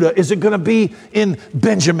in Judah? Is it going to be in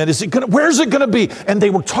Benjamin? Where's it going to be? And they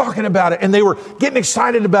were talking about it, and they were getting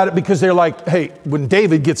excited about it because they're like, hey, when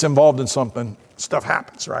David gets involved in something, stuff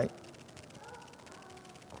happens, right?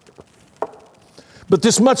 But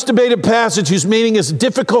this much debated passage, whose meaning is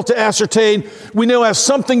difficult to ascertain, we know has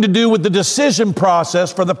something to do with the decision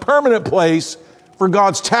process for the permanent place for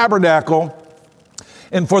God's tabernacle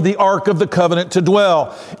and for the Ark of the Covenant to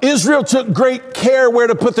dwell. Israel took great care where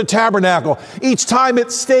to put the tabernacle. Each time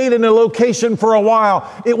it stayed in a location for a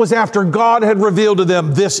while, it was after God had revealed to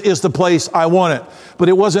them, this is the place I want it. But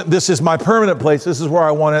it wasn't, this is my permanent place, this is where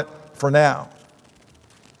I want it for now.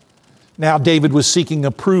 Now David was seeking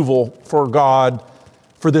approval for God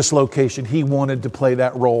for this location. He wanted to play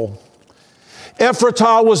that role.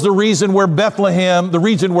 Ephratah was the region where Bethlehem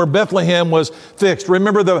was fixed.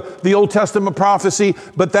 Remember the Old Testament prophecy,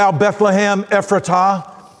 but thou Bethlehem Ephratah,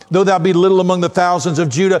 though thou be little among the thousands of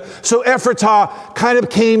Judah. So Ephratah kind of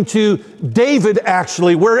came to David,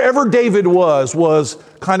 actually. Wherever David was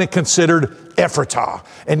kind of considered Ephratah.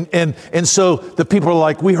 And so the people are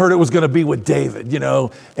like, we heard it was going to be with David, you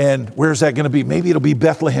know, and where's that going to be? Maybe it'll be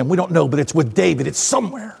Bethlehem. We don't know, but it's with David. It's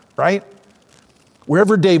somewhere, right?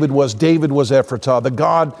 Wherever David was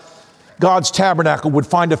Ephratah. God's tabernacle would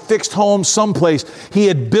find a fixed home someplace.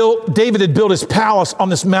 David had built his palace on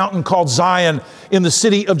this mountain called Zion in the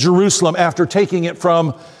city of Jerusalem after taking it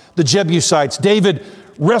from the Jebusites. David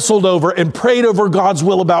wrestled over and prayed over God's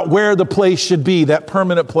will about where the place should be, that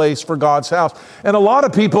permanent place for God's house. And a lot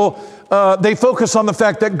of people, they focus on the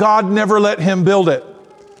fact that God never let him build it.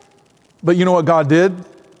 But you know what God did?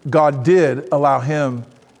 God did allow him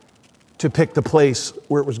to pick the place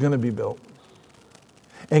where it was going to be built.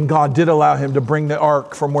 And God did allow him to bring the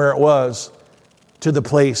ark from where it was to the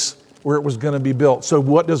place where it was going to be built. So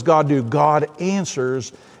what does God do? God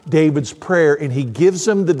answers David's prayer, and he gives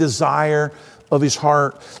him the desire of his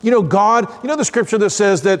heart. You know, the scripture that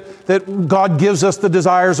says that God gives us the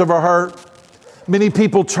desires of our heart? Many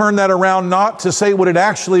people turn that around not to say what it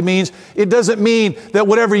actually means. It doesn't mean that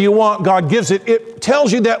whatever you want, God gives it. It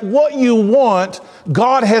tells you that what you want,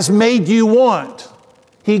 God has made you want.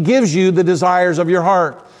 He gives you the desires of your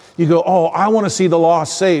heart. You go, oh, I want to see the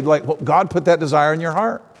lost saved. Like, well, God put that desire in your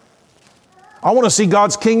heart. I want to see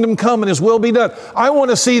God's kingdom come and his will be done. I want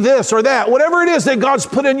to see this or that. Whatever it is that God's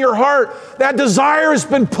put in your heart, that desire has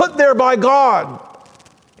been put there by God.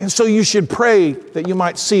 And so you should pray that you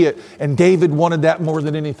might see it. And David wanted that more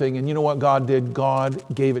than anything. And you know what God did? God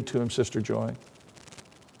gave it to him, Sister Joy.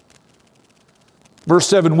 Verse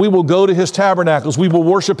 7, we will go to his tabernacles. We will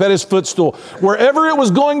worship at his footstool. Wherever it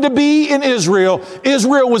was going to be in Israel,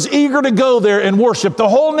 Israel was eager to go there and worship. The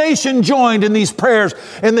whole nation joined in these prayers,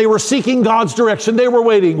 and they were seeking God's direction. They were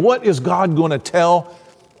waiting. What is God going to tell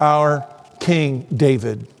our King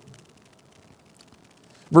David?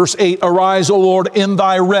 Verse 8, arise, O Lord, in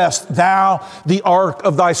thy rest, thou, the ark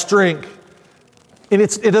of thy strength. And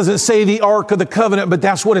it doesn't say the ark of the covenant, but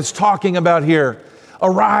that's what it's talking about here.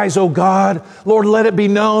 Arise, O God. Lord, let it be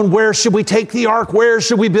known. Where should we take the ark? Where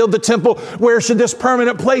should we build the temple? Where should this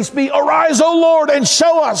permanent place be? Arise, O Lord, and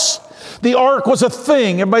show us. The ark was a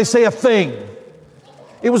thing. Everybody say a thing.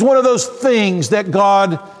 It was one of those things that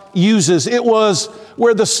God uses. It was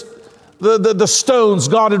where the stones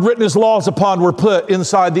God had written his laws upon were put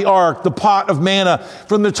inside the ark, the pot of manna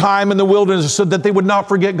from the time in the wilderness so that they would not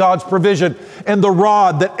forget God's provision, and the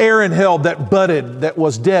rod that Aaron held that budded, that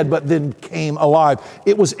was dead but then came alive.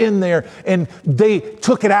 It was in there, and they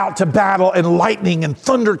took it out to battle, and lightning and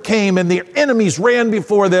thunder came, and their enemies ran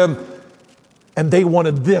before them, and they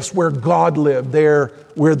wanted this where God lived, there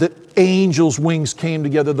where the angels' wings came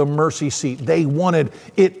together, the mercy seat. They wanted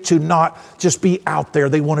it to not just be out there.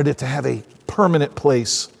 They wanted it to have a permanent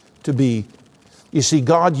place to be. You see,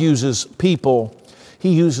 God uses people,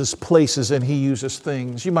 he uses places, and he uses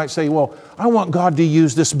things. You might say, well, I want God to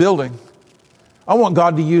use this building. I want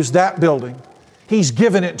God to use that building. He's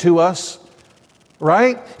given it to us,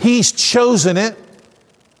 right? He's chosen it.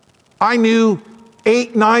 I knew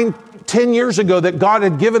 8, 9, 10 years ago that God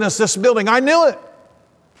had given us this building. I knew it.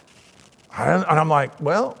 And I'm like,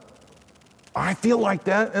 well, I feel like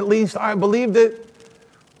that. At least I believed it.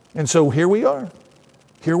 And so here we are.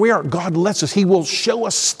 Here we are. God lets us. He will show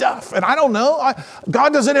us stuff. And I don't know.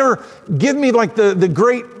 God doesn't ever give me like the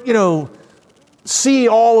great, see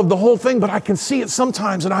all of the whole thing, but I can see it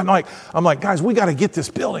sometimes. And I'm like, guys, we got to get this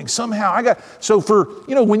building somehow. So for,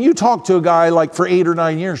 when you talk to a guy like for 8 or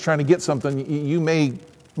 9 years trying to get something, you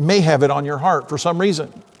may have it on your heart for some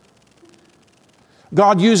reason.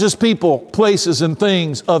 God uses people, places, and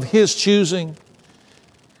things of his choosing.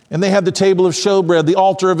 And they had the table of showbread, the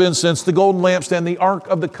altar of incense, the golden lampstand, the ark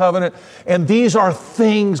of the covenant. And these are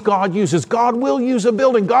things God uses. God will use a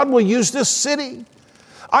building. God will use this city.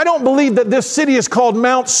 I don't believe that this city is called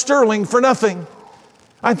Mount Sterling for nothing.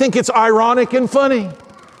 I think it's ironic and funny.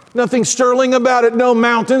 Nothing sterling about it. No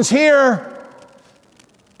mountains here.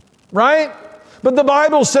 Right? But the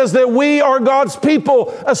Bible says that we are God's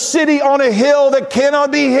people, a city on a hill that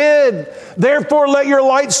cannot be hid. Therefore, let your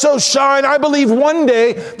light so shine. I believe one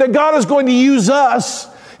day that God is going to use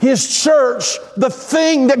us, his church, the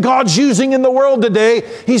thing that God's using in the world today.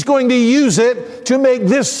 He's going to use it to make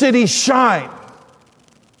this city shine.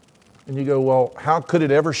 And you go, well, how could it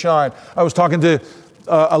ever shine? I was talking to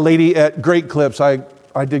a lady at Great Clips. I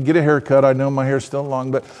did get a haircut. I know my hair's still long,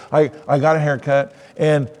 but I got a haircut,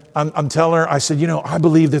 and I'm telling her, I said, I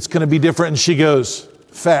believe that's going to be different. And she goes,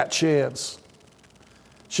 fat chance.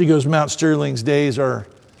 She goes, Mount Sterling's days they're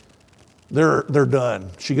done.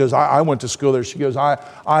 She goes, I went to school there. She goes,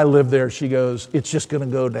 I live there. She goes, it's just going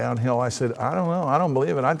to go downhill. I said, I don't know. I don't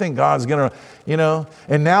believe it. I think God's going to,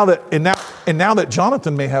 and now that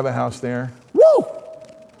Jonathan may have a house there, woo!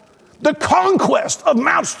 The conquest of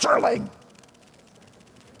Mount Sterling.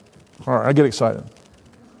 All right, I get excited.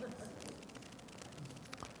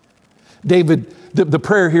 David, the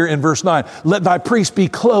prayer here in verse 9, let thy priests be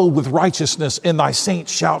clothed with righteousness and thy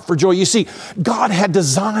saints shout for joy. You see, God had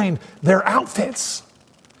designed their outfits.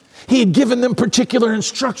 He had given them particular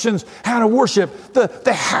instructions how to worship.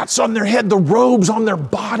 The hats on their head, the robes on their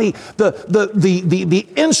body, the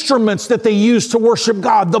instruments that they use to worship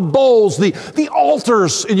God, the bowls, the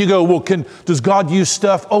altars. And you go, well, does God use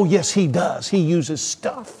stuff? Oh, yes, he does. He uses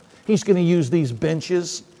stuff. He's going to use these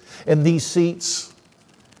benches and these seats.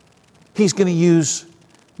 He's going to use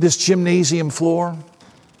this gymnasium floor.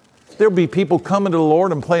 There'll be people coming to the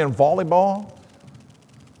Lord and playing volleyball.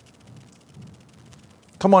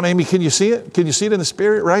 Come on, Amy, can you see it? Can you see it in the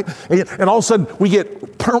spirit, right? And all of a sudden, we get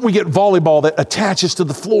volleyball that attaches to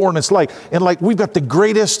the floor, and it's like we've got the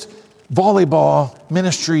greatest volleyball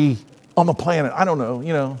ministry on the planet. I don't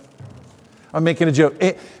know, I'm making a joke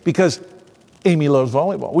because Amy loves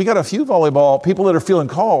volleyball. We got a few volleyball people that are feeling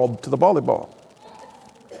called to the volleyball.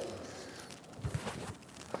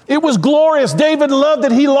 It was glorious. David loved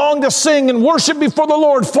it. He longed to sing and worship before the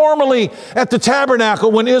Lord formerly at the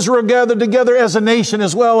tabernacle when Israel gathered together as a nation,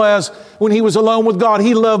 as well as when he was alone with God.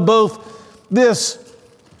 He loved both this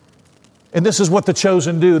And this is what the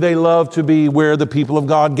chosen do. They love to be where the people of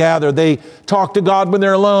God gather. They talk to God when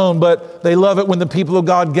they're alone, but they love it when the people of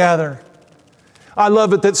God gather. I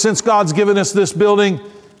love it that since God's given us this building,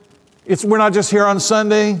 we're not just here on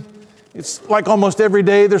Sunday. It's like almost every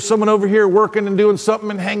day there's someone over here working and doing something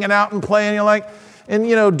and hanging out and playing.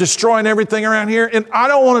 And destroying everything around here. And I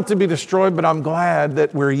don't want it to be destroyed, but I'm glad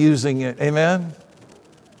that we're using it. Amen?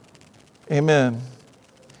 Amen.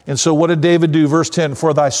 And so what did David do? Verse 10,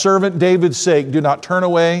 for thy servant David's sake, do not turn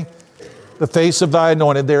away the face of thy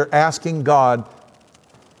anointed. They're asking God.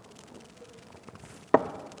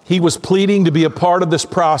 He was pleading to be a part of this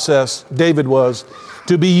process, David was,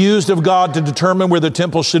 to be used of God to determine where the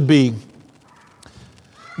temple should be.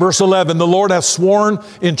 Verse 11, the Lord hath sworn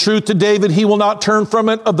in truth to David, he will not turn from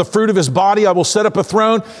it. Of the fruit of his body I will set up a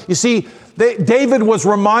throne. You see, David was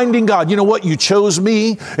reminding God, you know what? You chose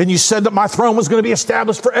me and you said that my throne was going to be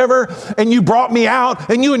established forever. And you brought me out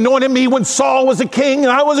and you anointed me when Saul was a king and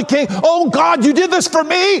I was a king. Oh God, you did this for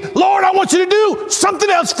me. Lord, I want you to do something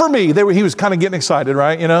else for me. He was kind of getting excited,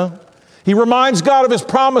 right? He reminds God of his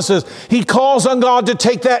promises. He calls on God to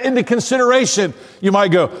take that into consideration. You might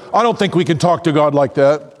go, I don't think we can talk to God like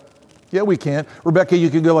that. Yeah, we can. Rebecca, you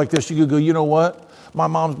can go like this. You could go, you know what? My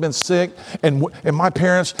mom's been sick and my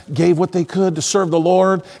parents gave what they could to serve the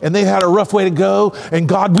Lord and they had a rough way to go. And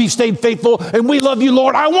God, we've stayed faithful and we love you,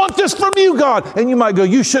 Lord. I want this from you, God. And you might go,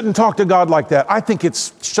 you shouldn't talk to God like that. I think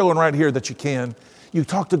it's showing right here that you can. You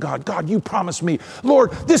talk to God. God, you promised me.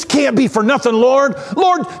 Lord, this can't be for nothing, Lord.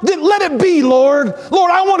 Lord, let it be, Lord.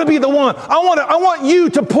 Lord, I want to be the one. I want you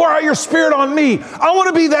to pour out your Spirit on me. I want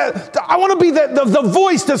to be the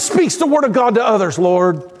voice that speaks the word of God to others,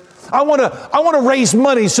 Lord. I want to raise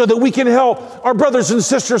money so that we can help our brothers and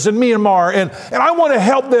sisters in Myanmar. And I want to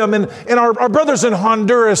help them and our brothers in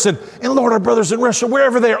Honduras and Lord, our brothers in Russia,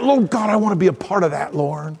 wherever they are. Lord God, I want to be a part of that,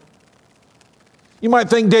 Lord. You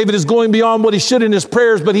might think David is going beyond what he should in his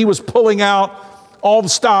prayers, but he was pulling out all the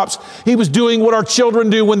stops. He was doing what our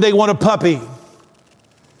children do when they want a puppy.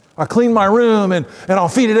 I clean my room and I'll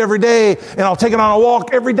feed it every day and I'll take it on a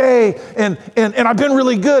walk every day. And I've been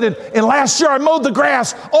really good. And last year I mowed the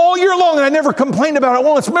grass all year long and I never complained about it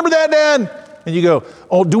once. Remember that, Dad? And you go,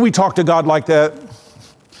 oh, do we talk to God like that?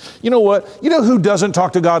 You know what? You know who doesn't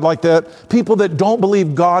talk to God like that? People that don't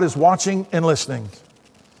believe God is watching and listening.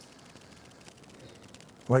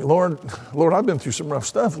 Like, Lord, I've been through some rough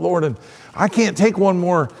stuff, Lord, and I can't take one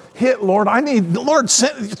more hit, Lord.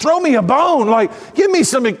 Throw me a bone. Like, give me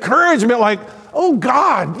some encouragement. Like, oh,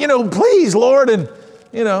 God, please, Lord. And,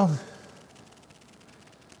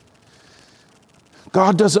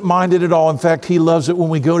 God doesn't mind it at all. In fact, he loves it when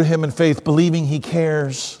we go to him in faith, believing he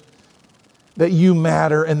cares, that you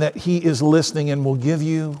matter, and that he is listening and will give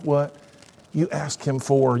you what you ask him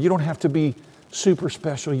for. You don't have to be super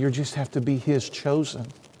special. You just have to be his chosen.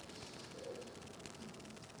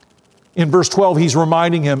 In verse 12, he's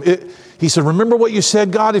reminding him. He said, remember what you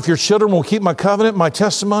said, God, if your children will keep my covenant, my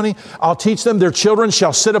testimony, I'll teach them. Their children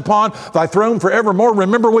shall sit upon thy throne forevermore.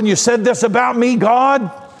 Remember when you said this about me,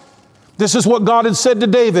 God? This is what God had said to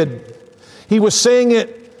David. He was saying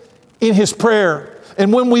it in his prayer.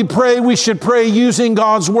 And when we pray, we should pray using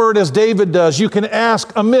God's word as David does. You can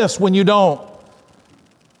ask amiss when you don't.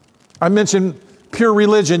 I mentioned pure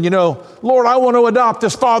religion, Lord, I want to adopt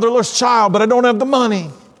this fatherless child, but I don't have the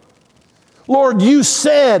money. Lord, you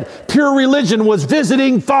said pure religion was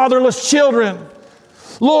visiting fatherless children.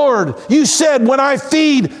 Lord, you said when I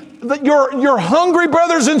feed your hungry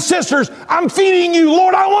brothers and sisters, I'm feeding you.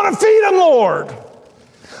 Lord, I want to feed them, Lord.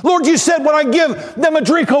 Lord, you said when I give them a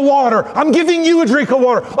drink of water, I'm giving you a drink of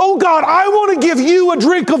water. Oh, God, I want to give you a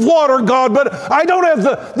drink of water, God, but I don't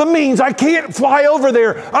have the means. I can't fly over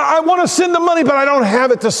there. I want to send the money, but I don't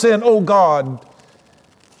have it to send. Oh, God.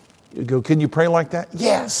 You go, can you pray like that?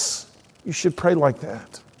 Yes, you should pray like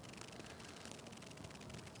that.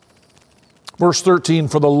 Verse 13,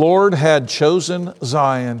 for the Lord had chosen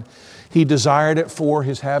Zion. He desired it for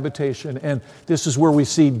his habitation. And this is where we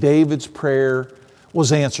see David's prayer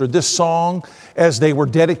was answered. This song, as they were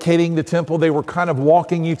dedicating the temple, they were kind of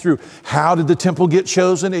walking you through how did the temple get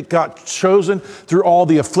chosen? It got chosen through all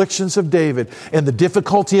the afflictions of David and the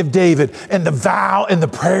difficulty of David and the vow and the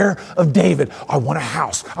prayer of David. I want a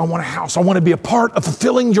house. I want a house. I want to be a part of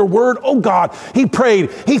fulfilling your word. Oh God, he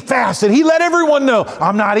prayed, he fasted, he let everyone know,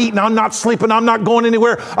 I'm not eating, I'm not sleeping, I'm not going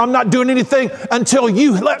anywhere, I'm not doing anything until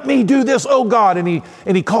you let me do this, oh God. And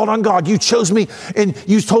he called on God. You chose me and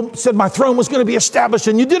you said my throne was going to be established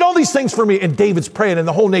and you did all these things for me. And David's praying and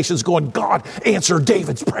the whole nation's going, God, answer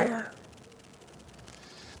David's prayer.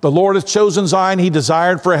 The Lord has chosen Zion. He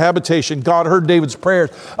desired for a habitation. God heard David's prayers,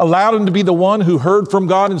 allowed him to be the one who heard from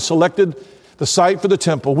God and selected the site for the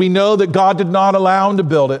temple. We know that God did not allow him to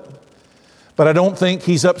build it, but I don't think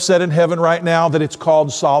he's upset in heaven right now that it's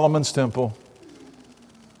called Solomon's temple,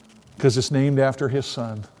 because it's named after his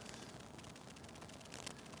son.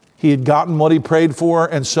 He had gotten what he prayed for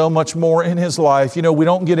and so much more in his life. You know, we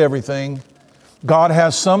don't get everything. God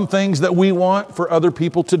has some things that we want for other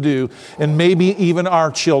people to do, and maybe even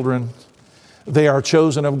our children. They are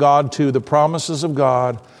chosen of God too. The promises of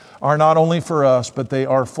God are not only for us, but they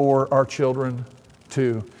are for our children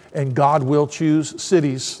too. And God will choose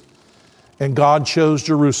cities. And God chose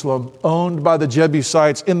Jerusalem, owned by the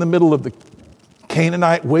Jebusites in the middle of the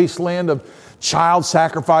Canaanite wasteland of child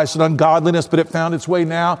sacrifice and ungodliness, but it found its way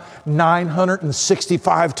now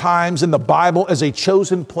 965 times in the Bible as a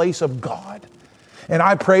chosen place of God. And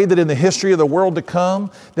I pray that in the history of the world to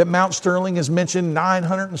come, that Mount Sterling is mentioned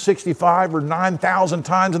 965 or 9,000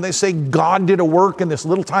 times, and they say God did a work in this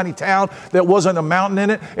little tiny town that wasn't a mountain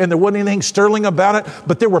in it, and there wasn't anything sterling about it,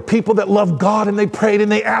 but there were people that loved God, and they prayed, and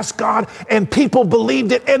they asked God, and people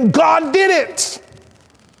believed it, and God did it.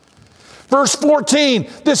 Verse 14,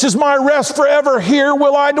 this is my rest forever, here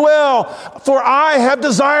will I dwell, for I have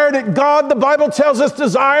desired it. God, the Bible tells us,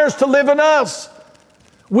 desires to live in us.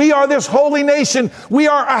 We are this holy nation. We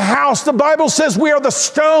are a house. The Bible says we are the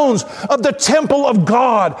stones of the temple of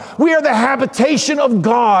God. We are the habitation of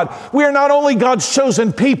God. We are not only God's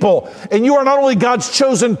chosen people, and you are not only God's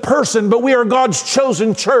chosen person, but we are God's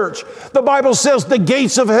chosen church. The Bible says the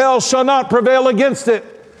gates of hell shall not prevail against it.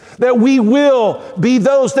 That we will be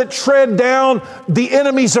those that tread down the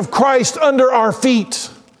enemies of Christ under our feet.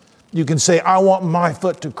 You can say, I want my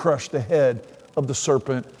foot to crush the head of the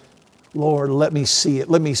serpent. Lord, let me see it.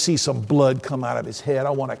 Let me see some blood come out of his head. I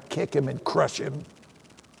want to kick him and crush him.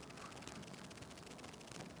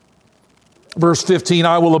 Verse 15,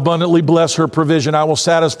 I will abundantly bless her provision. I will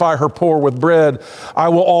satisfy her poor with bread. I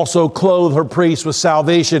will also clothe her priests with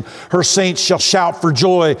salvation. Her saints shall shout for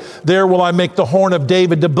joy. There will I make the horn of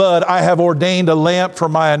David to bud. I have ordained a lamp for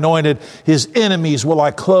my anointed. His enemies will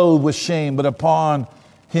I clothe with shame, but upon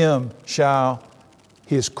him shall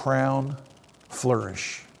his crown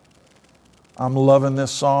flourish. I'm loving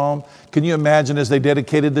this psalm. Can you imagine as they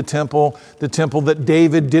dedicated the temple that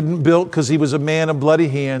David didn't build because he was a man of bloody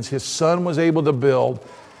hands. His son was able to build,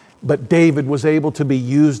 but David was able to be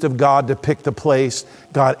used of God to pick the place.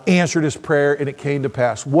 God answered his prayer and it came to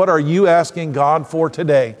pass. What are you asking God for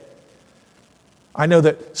today? I know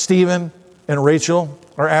that Stephen and Rachel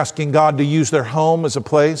are asking God to use their home as a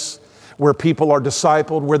place where people are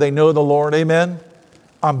discipled, where they know the Lord. Amen?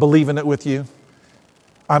 I'm believing it with you.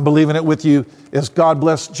 I'm believing it with you as God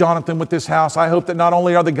bless Jonathan with this house. I hope that not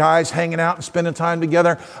only are the guys hanging out and spending time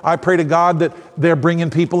together, I pray to God that they're bringing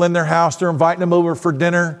people in their house. They're inviting them over for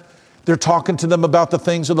dinner. They're talking to them about the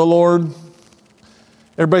things of the Lord.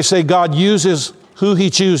 Everybody say, God uses who he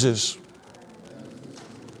chooses.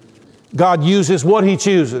 God uses what he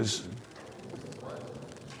chooses.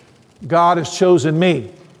 God has chosen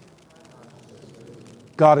me.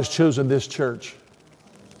 God has chosen this church.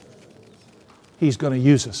 He's going to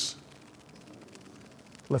use us.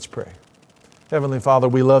 Let's pray. Heavenly Father,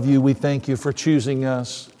 we love you. We thank you for choosing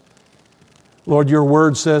us. Lord, your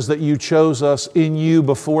word says that you chose us in you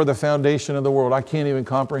before the foundation of the world. I can't even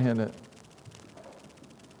comprehend it.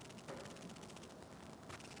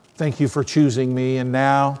 Thank you for choosing me, and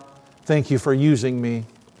now thank you for using me.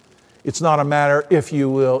 It's not a matter if you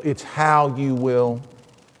will, it's how you will.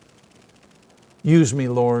 Use me,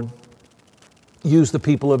 Lord. Use the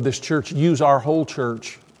people of this church. Use our whole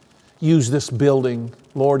church. Use this building.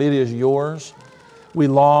 Lord, it is yours. We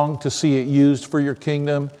long to see it used for your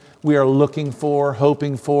kingdom. We are looking for,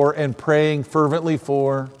 hoping for, and praying fervently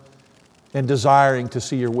for, and desiring to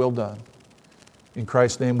see your will done. In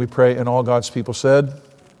Christ's name we pray, and all God's people said.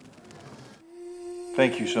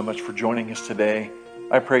 Thank you so much for joining us today.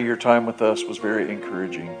 I pray your time with us was very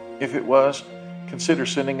encouraging. If it was, consider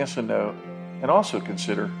sending us a note, and also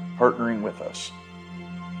consider partnering with us.